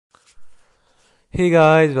Hey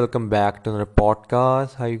guys, welcome back to another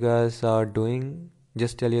podcast. How you guys are doing?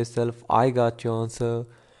 Just tell yourself I got your answer.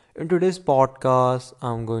 In today's podcast,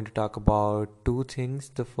 I'm going to talk about two things.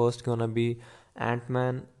 The first gonna be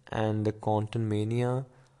Ant-Man and the Quantum Mania.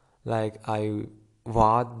 Like I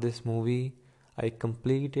watched this movie, I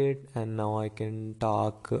completed, and now I can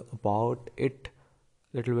talk about it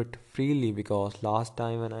a little bit freely because last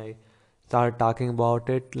time when I started talking about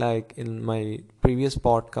it, like in my previous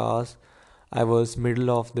podcast, I was middle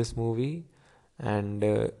of this movie, and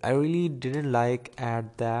I really didn't like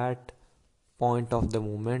at that point of the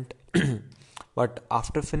moment. But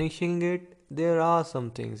after finishing it, there are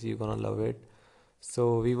some things you're gonna love it.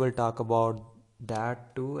 So we will talk about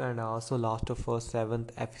that too, and also Last of Us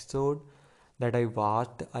seventh episode that I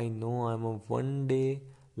watched. I know I'm a one day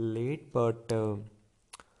late, but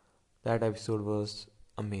that episode was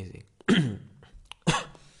amazing.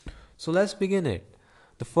 So let's begin it.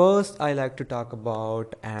 The first I like to talk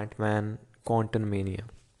about Ant-Man Quantumania.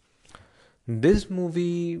 This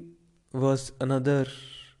movie was another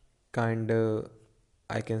kind of,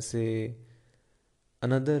 I can say,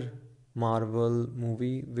 another Marvel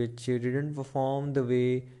movie which didn't perform the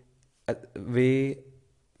way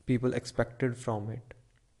people expected from it.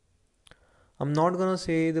 I'm not gonna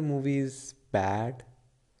say the movie is bad,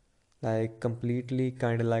 like completely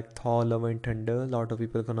kind of like Thor Love and Thunder. A lot of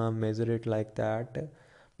people gonna measure it like that,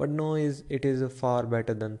 but no, is it is a far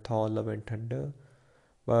better than Thor Love and Thunder.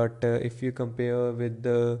 But if you compare with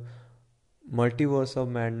the Multiverse of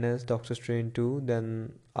Madness, Doctor Strange 2,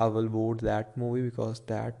 then I will vote that movie because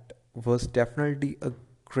that was definitely a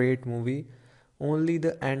great movie. Only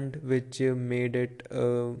the end which made it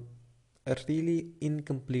a really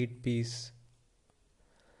incomplete piece.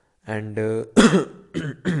 And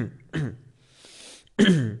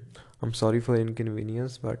I'm sorry for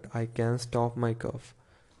inconvenience, but I can't stop my cough.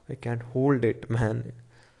 I can't hold it, man.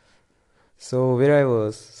 So where I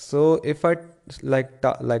was. So if I like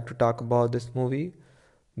to talk about this movie,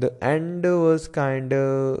 the end was kind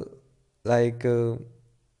of like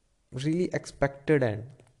really expected end.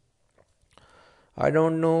 I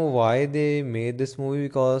don't know why they made this movie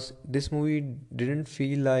because this movie didn't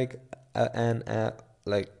feel like an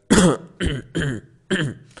like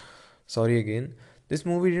sorry again. This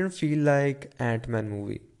movie didn't feel like Ant-Man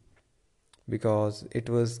movie because it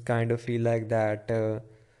was kind of feel like that.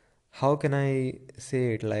 How can I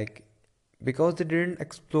say it? Like because they didn't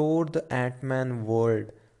explore the Ant-Man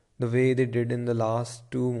world the way they did in the last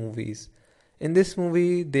two movies. In this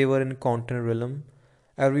movie, they were in quantum realm.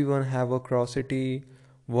 Everyone have a curiosity.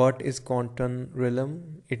 What is quantum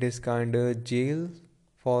realm? It is kind of jail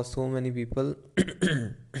for so many people,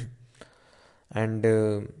 and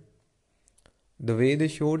the way they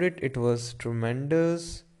showed it, it was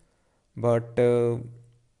tremendous. But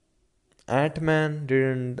Ant-Man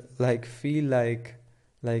didn't like feel like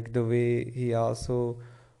the way he also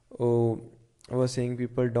oh, was saying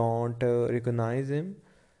people don't recognize him.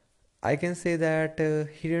 I can say that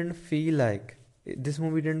he didn't feel like this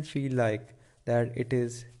movie didn't feel like that it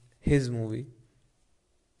is his movie.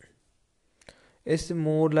 It's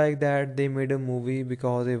more like that they made a movie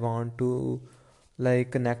because they want to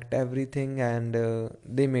like connect everything and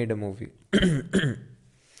they made a movie.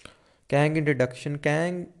 Kang introduction.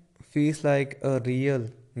 Kang feels like a real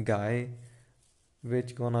guy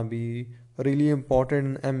which gonna be really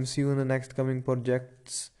important in MCU in the next coming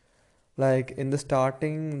projects. Like in the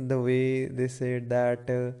starting, the way they said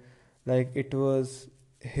that like it was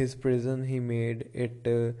his prison, he made it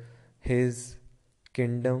his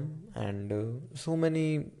kingdom, and so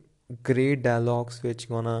many great dialogues which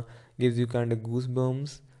gonna gives you kind of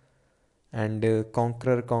goosebumps. And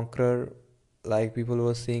conqueror, like people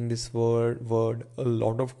were saying this word a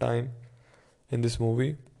lot of time in this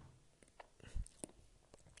movie.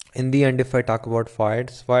 In the end, if I talk about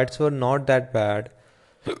fights were not that bad,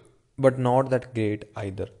 but not that great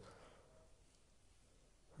either.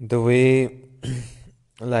 The way,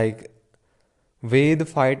 like, way the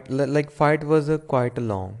fight was quite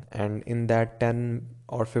long, and in that 10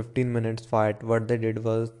 or 15 minutes fight, what they did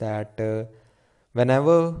was that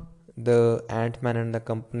whenever the Ant-Man and the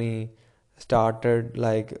company started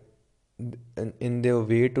like in their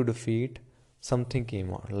way to defeat, something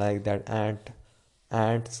came out like that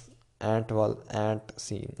ants ant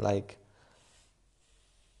scene, like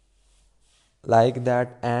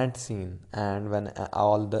that ant scene, and when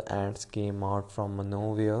all the ants came out from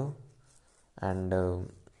nowhere and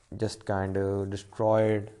just kind of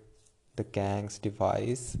destroyed the Kang's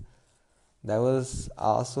device. That was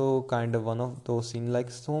also kind of one of those scenes. Like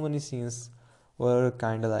so many scenes were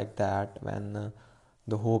kind of like that when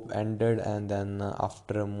the hope ended, and then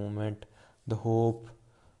after a moment, the hope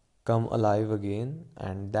come alive again,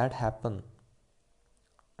 and that happen.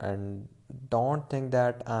 And don't think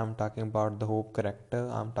that I'm talking about the hope character,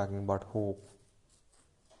 I'm talking about hope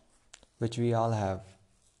which we all have.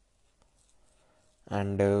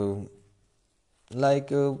 And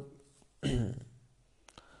like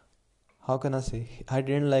how can I say, I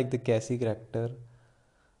didn't like the Cassie character.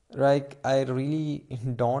 Like I really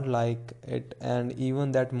don't like it, and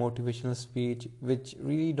even that motivational speech which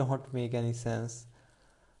really don't make any sense.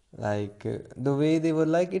 Like the way they were,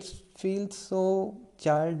 like it feels so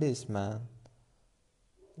childish, man.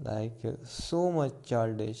 Like so much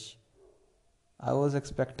childish. I was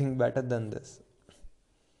expecting better than this.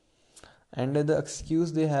 And the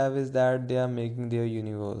excuse they have is that they are making their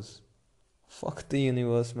universe. Fuck the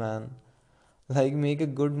universe, man. Like make a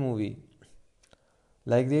good movie.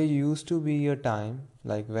 Like there used to be a time,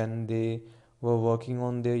 like when they were working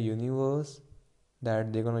on their universe,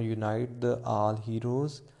 that they're gonna unite the all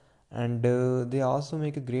heroes, and they also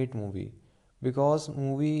make a great movie, because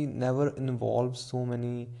movie never involves so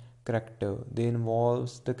many character. They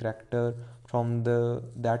involves the character from the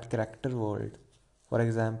that character world. For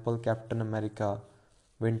example, Captain America,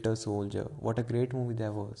 Winter Soldier. What a great movie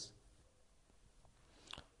that was.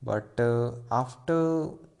 But after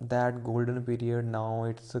that golden period, now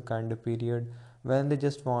it's a kind of period when they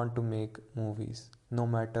just want to make movies, no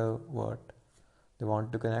matter what. They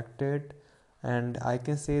want to connect it. And I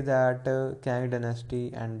can say that Kang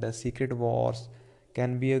Dynasty and the Secret Wars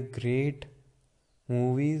can be a great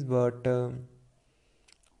movies, but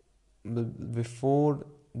before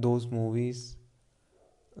those movies,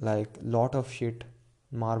 like lot of shit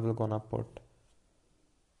Marvel gonna put,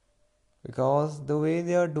 because the way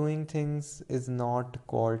they are doing things is not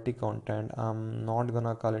quality content. I'm not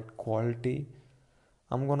gonna call it quality,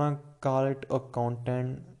 I'm gonna call it a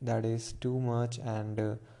content that is too much. And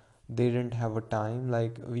they didn't have a time.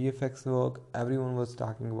 Like VFX work, everyone was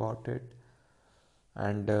talking about it,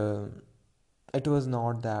 and it was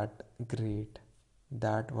not that great.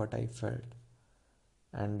 That what I felt.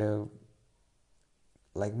 And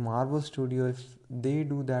like Marvel Studio, if they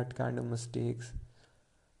do that kind of mistakes,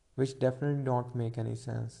 which definitely don't make any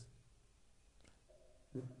sense,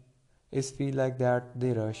 it feel like that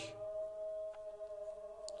they rush.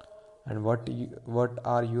 And what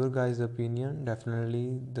are your guys opinion?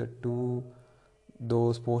 Definitely the two,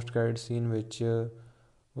 those post credit scene which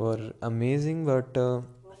were amazing, but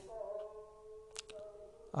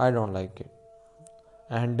I don't like it.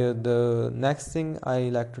 And the next thing I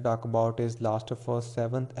like to talk about is Last of Us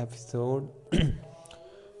 7th episode.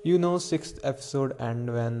 You know, 6th episode,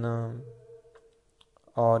 and when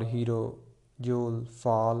our hero Joel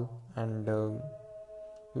fall, and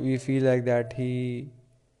we feel like that he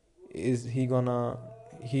gonna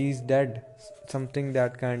he's dead. Something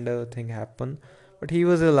that kind of thing happened, but he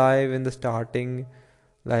was alive in the starting.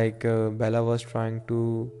 Like Bella was trying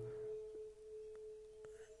to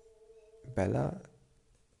Bella,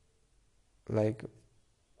 like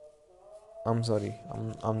I'm sorry,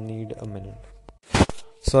 I'm need a minute.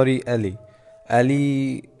 Sorry,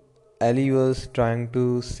 Ellie was trying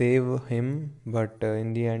to save him, but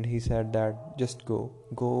in the end he said that just go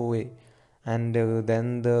away. And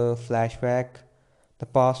then the flashback, the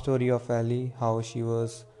past story of Ellie, how she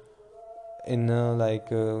was in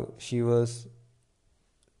she was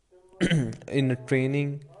in a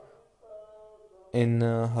training in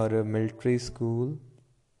her military school,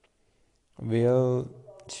 where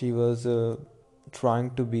she was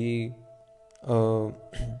trying to be a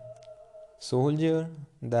soldier.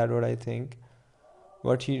 That what I think.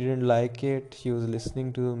 But she didn't like it. She was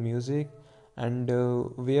listening to music, and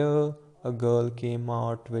where a girl came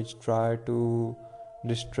out which tried to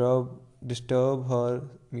disturb her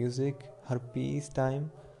music, her peace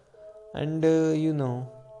time. And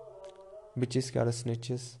bitches got a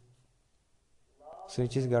snitches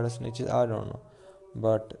got a snitches, I don't know,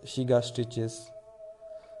 but she got stitches.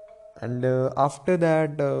 And after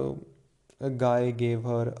that, a guy gave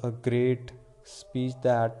her a great speech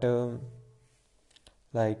that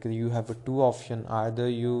like you have a two option: either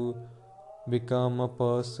you become a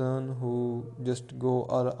person who just go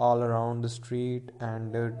all around the street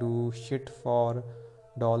and do shit for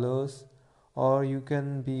dollars, or you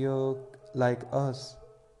can be a like us.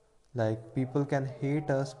 Like people can hate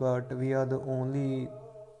us, but we are the only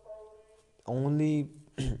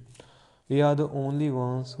we are the only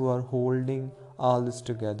ones who are holding all this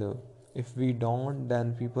together. If we don't,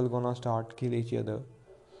 then people gonna start kill each other.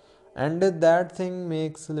 And that thing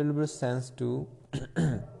makes a little bit sense too.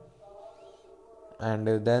 And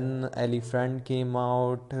then Elephant came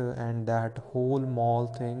out, and that whole mall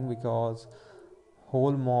thing, because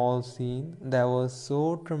whole mall scene that was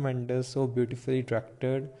so tremendous, so beautifully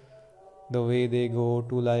directed. The way they go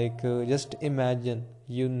to just imagine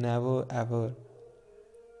you never ever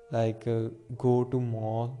go to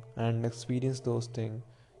mall and experience those things.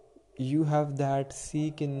 You have that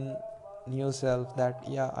seek in yourself that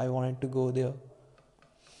yeah, I wanted to go there.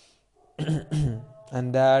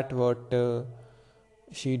 And that what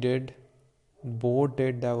she did, both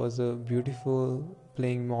did. That was a beautiful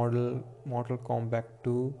playing model, Mortal Kombat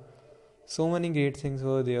 2. So many great things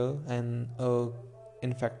were there. And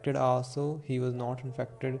infected also, he was not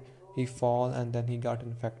infected, he fall and then he got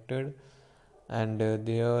infected. And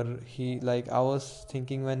there he, I was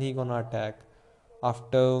thinking when he gonna attack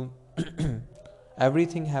after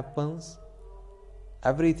everything happens,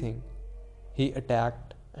 everything, he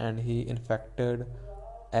attacked and he infected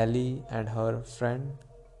Ellie and her friend.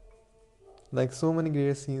 Like so many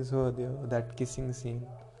great scenes were there. That kissing scene.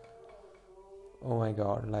 Oh my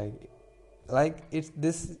god! It's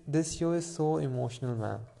this show is so emotional,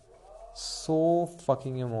 man. So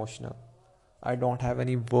fucking emotional. I don't have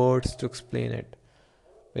any words to explain it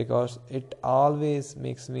because it always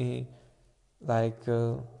like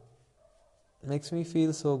uh, makes me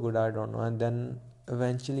feel so good. I don't know, and then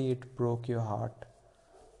eventually it broke your heart.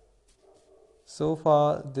 So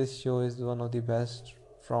far, this show is one of the best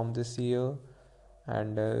from this year,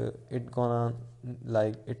 and it gonna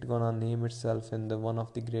name itself in the one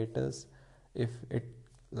of the greatest if it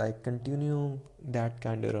continue that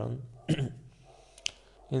kind of run.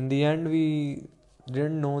 In the end, we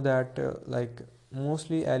didn't know that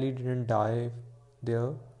mostly Ellie didn't die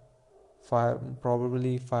there.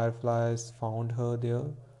 Probably fireflies found her there.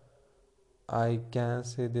 I can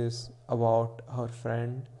say this about her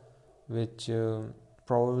friend, which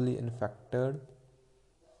probably infected,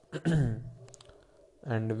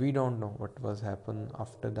 and we don't know what was happened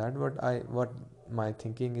after that. What my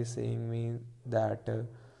thinking is saying me that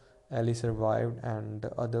Ellie survived and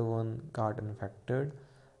the other one got infected,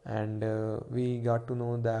 and we got to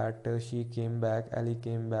know that she came back. Ellie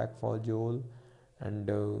came back for Joel,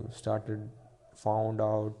 and started found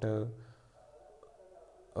out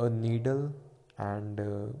a needle and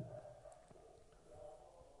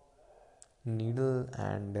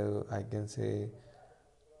I can say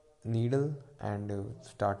needle and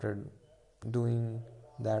started doing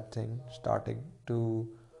that thing, starting to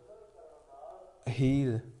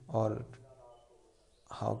heal, or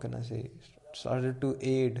how can I say, started to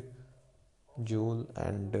aid Joel,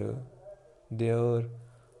 and there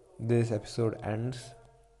this episode ends.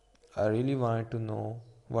 I really wanted to know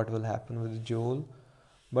what will happen with Joel,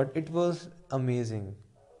 but it was amazing,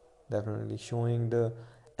 definitely showing the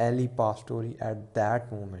Ellie past story at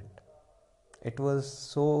that moment. It was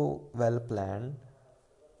so well planned,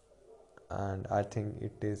 and I think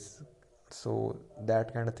it is so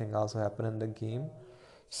that kind of thing also happened in the game.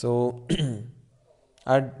 So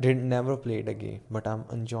I did never played a game, but I'm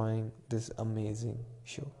enjoying this amazing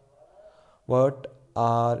show. What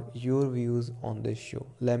are your views on this show?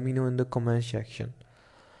 Let me know in the comment section,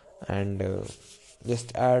 and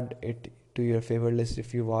just add it to your favorite list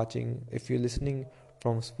if you're watching, if you're listening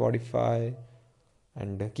from Spotify,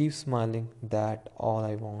 and keep smiling. That all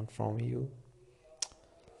I want from you.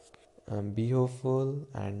 Be hopeful,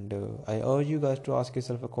 and I urge you guys to ask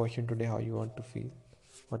yourself a question today: how you want to feel.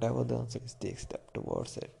 Whatever the answer is, take step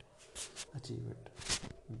towards it, achieve it,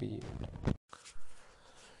 be it.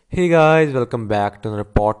 Hey guys, welcome back to another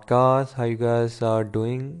podcast. How you guys are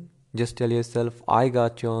doing? Just tell yourself, I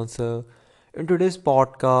got your answer. In today's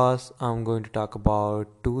podcast, I'm going to talk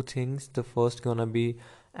about two things. The first gonna be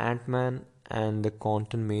Ant-Man and the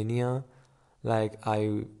Quantum Mania.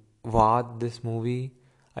 I watched this movie,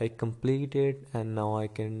 I completed, and now I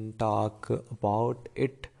can talk about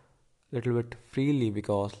it little bit freely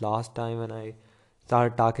because last time when I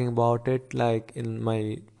started talking about it, like in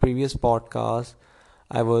my previous podcast,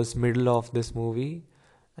 I was middle of this movie,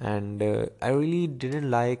 and I really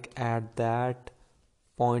didn't like at that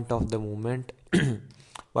point of the moment.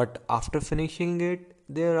 But after finishing it,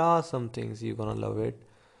 there are some things you're gonna love it.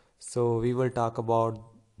 So we will talk about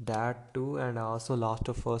that too, and also Last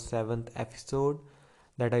of Us seventh episode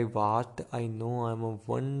that I watched. I know I'm a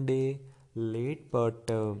one day late, but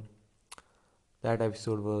that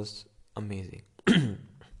episode was amazing.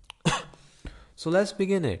 So let's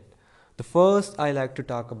begin it. The first I like to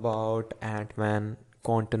talk about Ant-Man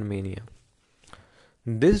Quantumania.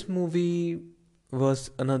 This movie was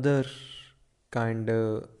another kind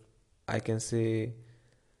of, I can say,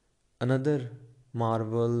 another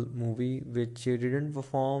Marvel movie which didn't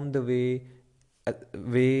perform the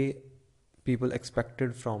way people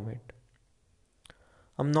expected from it.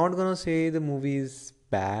 I'm not gonna say the movie is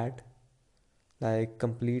bad, like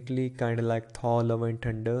completely kind of like Thor Love and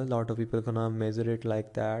Thunder. A lot of people gonna measure it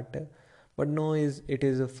like that, but no, is it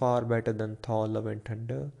is a far better than Thor Love and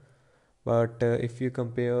Thunder. But if you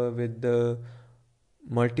compare with the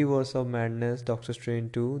Multiverse of Madness, Doctor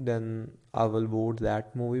Strange 2, then I will vote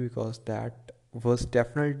that movie because that was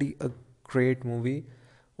definitely a great movie.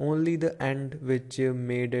 Only the end which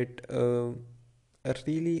made it a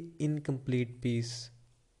really incomplete piece.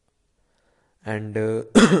 And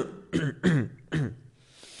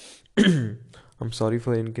I'm sorry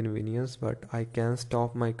for inconvenience, but I can't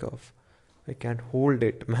stop my cough. I can't hold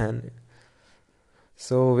it, man.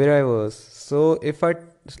 So where I was. So if I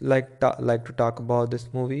like to talk about this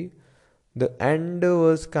movie, the end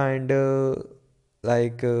was kind of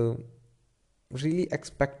like really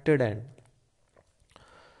expected end.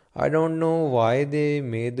 I don't know why they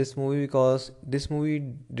made this movie because this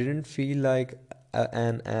movie didn't feel like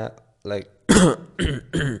an like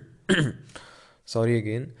sorry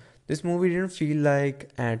again. This movie didn't feel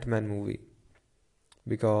like Ant-Man movie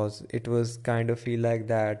because it was kind of feel like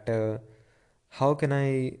that. How can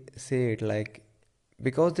I say it? Like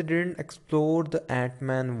because they didn't explore the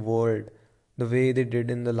Ant-Man world the way they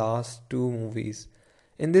did in the last two movies.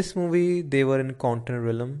 In this movie, they were in Quantum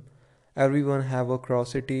Realm. Everyone have a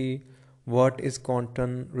curiosity. What is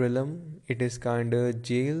Quantum Realm? It is kind of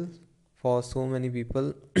jail for so many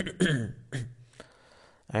people,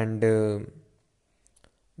 and the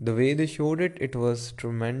way they showed it, it was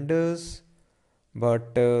tremendous.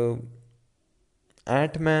 But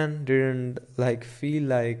Ant-Man didn't like feel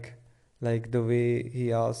like the way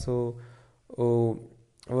he also oh,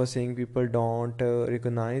 was saying people don't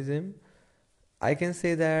recognize him. I can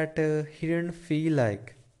say that he didn't feel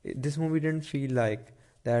like this movie didn't feel like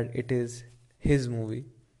that it is his movie.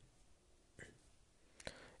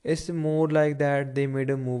 It's more like that they made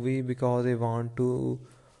a movie because they want to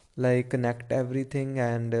like connect everything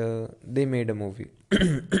and they made a movie.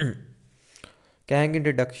 Kang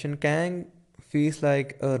introduction. Kang feels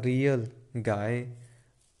like a real guy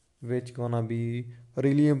which gonna be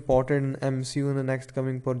really important in MCU in the next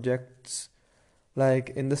coming projects. Like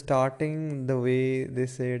in the starting, the way they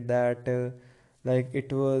said that like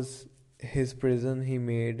it was his prison, he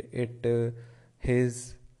made it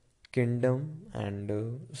his kingdom, and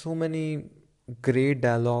so many great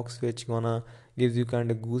dialogues which gonna gives you kind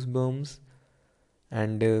of goosebumps.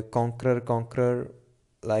 And conqueror,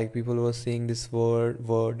 like people were saying this word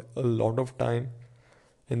a lot of time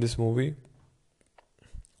in this movie.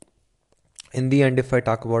 In the end, if I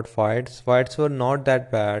talk about fights were not that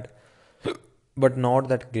bad, but not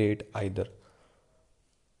that great either.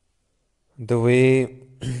 The way,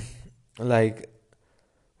 like,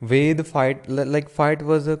 way the fight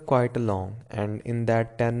was quite long, and in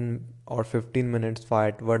that 10 or 15 minutes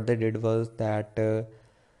fight, what they did was that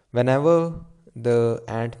whenever the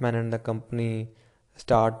Ant-Man and the company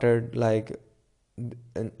started like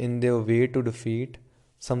in their way to defeat,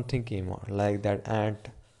 something came out like that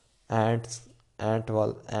ants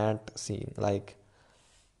ant scene, like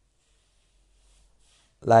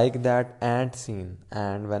that ant scene,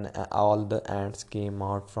 and when all the ants came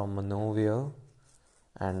out from nowhere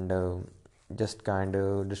and just kind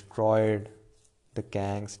of destroyed the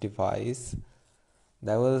Kang's device.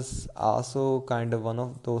 That was also kind of one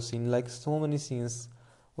of those scenes. Like so many scenes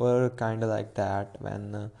were kind of like that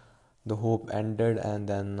when the hope ended, and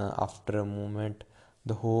then after a moment,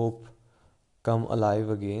 the hope come alive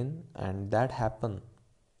again, and that happened.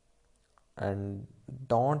 And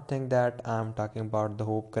don't think that I'm talking about the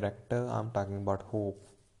hope character. I'm talking about hope,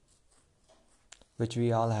 which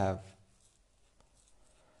we all have,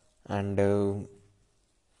 and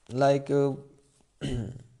like.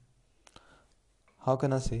 How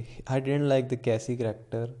can I say? I didn't like the Cassie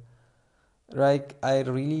character. Like I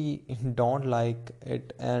really don't like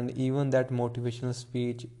it, and even that motivational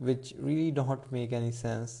speech, which really don't make any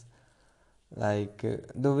sense. Like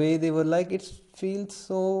the way they were like, it feels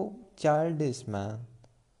so childish, man.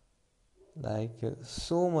 Like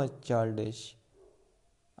so much childish.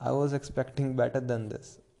 I was expecting better than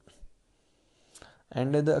this.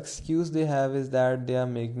 And the excuse they have is that they are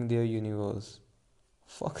making their universe.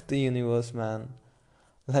 Fuck the universe, man.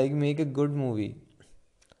 Like make a good movie.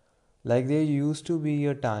 Like there used to be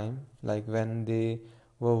a time, like when they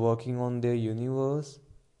were working on their universe,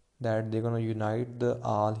 that they're gonna unite the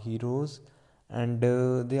all heroes, and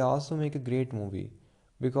they also make a great movie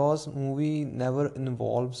because movie never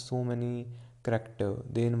involves so many character.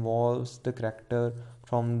 They involves the character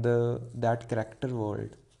from the that character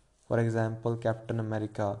world. For example, Captain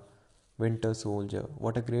America, Winter Soldier.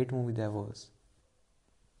 What a great movie that was.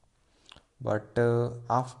 But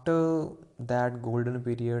after that golden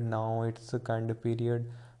period, now it's a kind of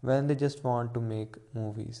period when they just want to make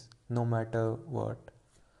movies, no matter what.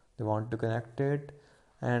 They want to connect it,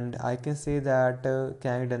 and I can say that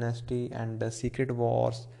Kang Dynasty and the Secret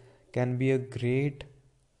Wars can be a great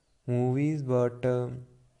movies, but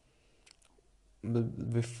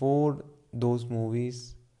before those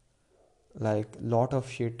movies, like lot of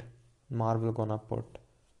shit Marvel gonna put,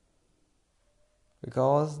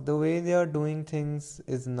 because the way they are doing things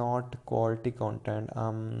is not quality content.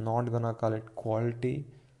 I'm not gonna call it quality,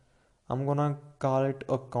 I'm gonna call it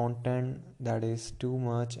a content that is too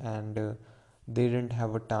much, and they didn't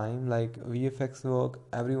have a time. Like VFX work,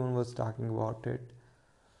 everyone was talking about it,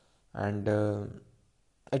 and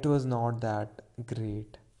it was not that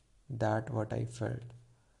great. That what I felt.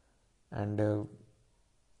 And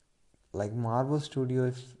like Marvel Studio,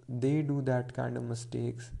 if they do that kind of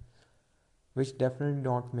mistakes, which definitely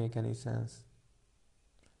don't make any sense,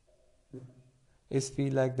 it's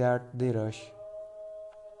feel like that they rush.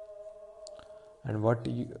 And what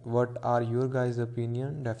are your guys'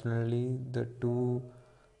 opinion? Definitely the two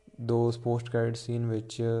those post credit scene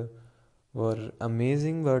which were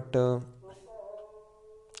amazing, but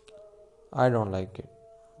I don't like it.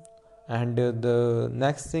 And the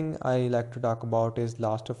next thing I like to talk about is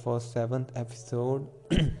Last of Us seventh episode.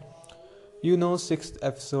 Sixth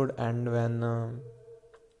episode, and when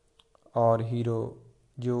our hero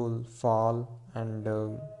Joel fall, and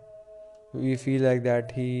we feel like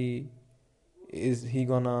that he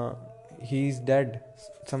gonna he's dead.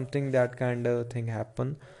 Something that kind of thing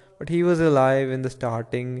happened, but he was alive in the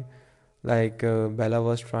starting. Like Bella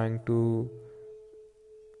was trying to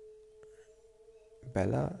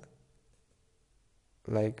Bella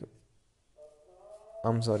like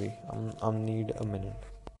I'm sorry, I'm need a minute.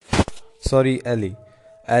 Sorry, Ellie.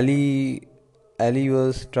 Ellie Ellie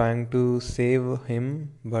was trying to save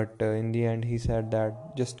him, but in the end he said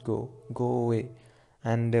that just go away.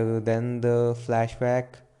 And then the flashback,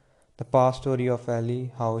 the past story of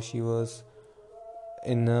Ellie, how she was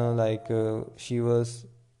in she was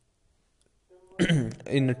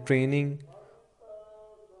in a training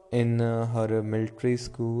in her military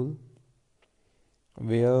school,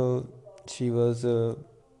 where she was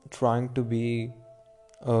trying to be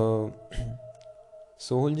a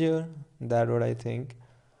soldier. That what I think.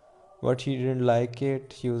 But she didn't like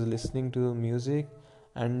it. She was listening to music,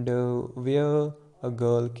 and where a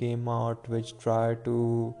girl came out which tried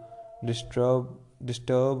to disturb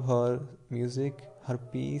her music, her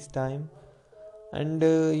peace time, and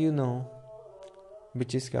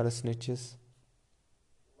bitches got a snitches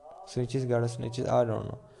got a snitches. I don't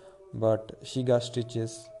know, but she got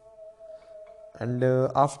stitches, and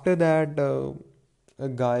after that, a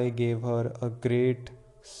guy gave her a great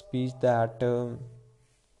speech that.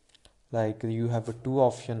 Like you have a two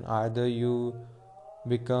option, either you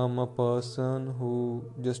become a person who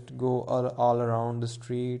just go all around the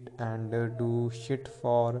street and do shit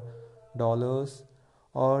for dollars,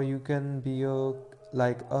 or you can be a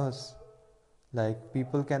like us, like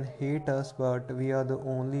people can hate us, but we are the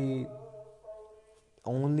only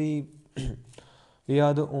we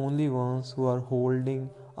are the only ones who are holding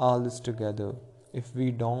all this together. If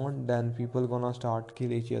we don't, then people gonna start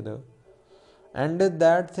kill each other. And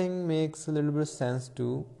that thing makes a little bit sense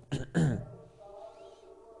too.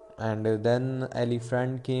 And then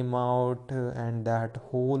Elephant came out, and that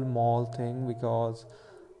whole mall thing, because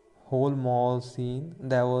whole mall scene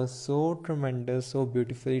that was so tremendous, so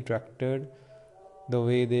beautifully directed. The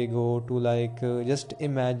way they go to just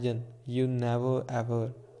imagine you never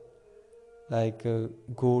ever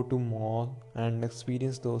go to mall and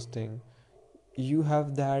experience those things. You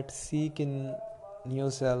have that seek in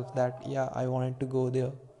yourself that yeah, I wanted to go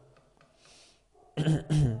there.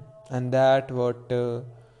 And that what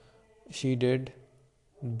she did,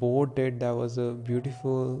 both did. That was a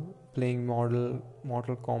beautiful playing Mortal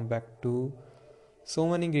Kombat 2. So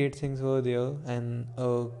many great things were there, and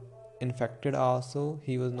infected also.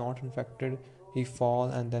 He was not infected. He fall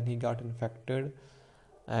and then he got infected,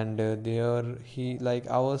 and there he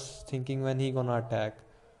I was thinking when he gonna attack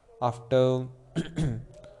after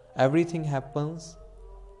everything happens,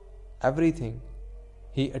 everything.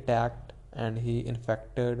 He attacked and he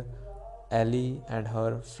infected Ellie and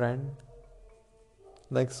her friend.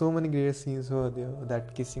 Like so many great scenes were there.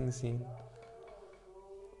 That kissing scene.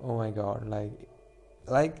 Oh my god!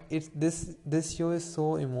 It's this show is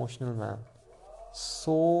so emotional, man.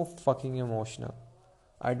 So fucking emotional.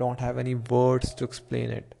 I don't have any words to explain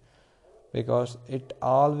it, because it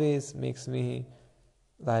always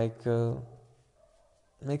like uh,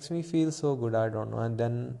 makes me feel so good. I don't know, and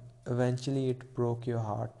then eventually it broke your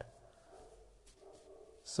heart.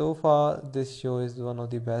 So far this show is one of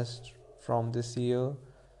the best from this year,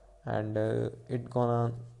 and it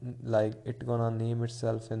gonna name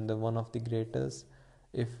itself in the one of the greatest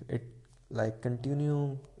if it like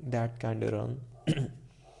continue that kind of run.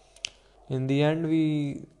 In the end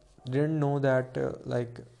we didn't know that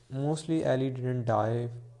mostly Ellie didn't die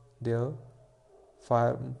there.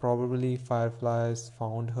 Probably fireflies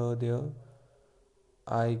found her there.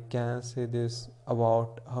 I can say this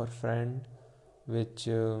about her friend, which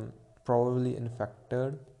probably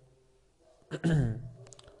infected,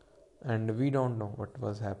 and we don't know what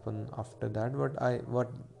was happened after that. But what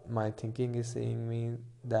my thinking is saying me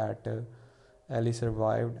that Ellie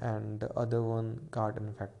survived and the other one got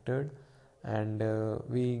infected, and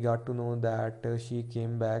we got to know that she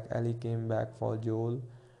came back. Ellie came back for Joel,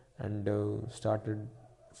 and started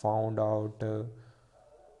found out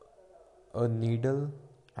a needle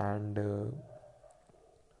and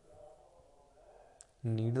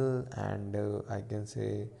I can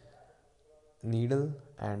say needle,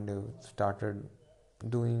 and started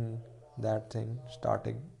doing that thing,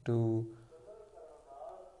 starting to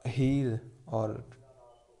heal, or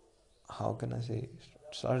how can I say,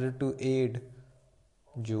 started to aid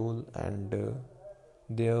Joel, and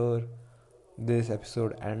there this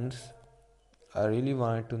episode ends. I really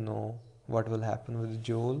wanted to know what will happen with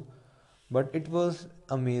Joel, but it was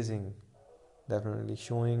amazing, definitely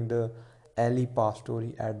showing the Ellie past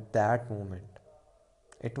story at that moment.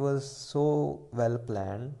 It was so well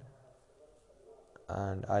planned,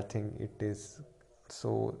 and I think it is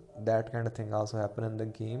so that kind of thing also happened in the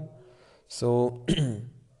game. So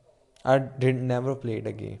I did never played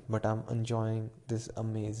a game, but I'm enjoying this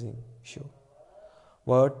amazing show.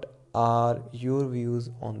 What are your views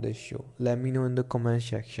on this show? Let me know in the comment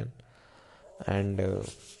section, and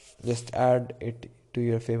just add it to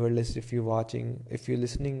your favorite list if you're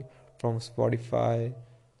listening from Spotify,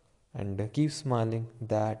 and keep smiling.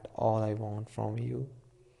 That all I want from you.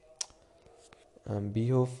 Be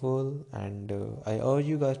hopeful, and I urge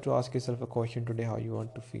you guys to ask yourself a question today: how you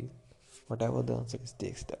want to feel. Whatever the answer is,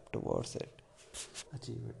 take step towards it.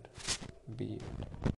 Achieve it. Be it.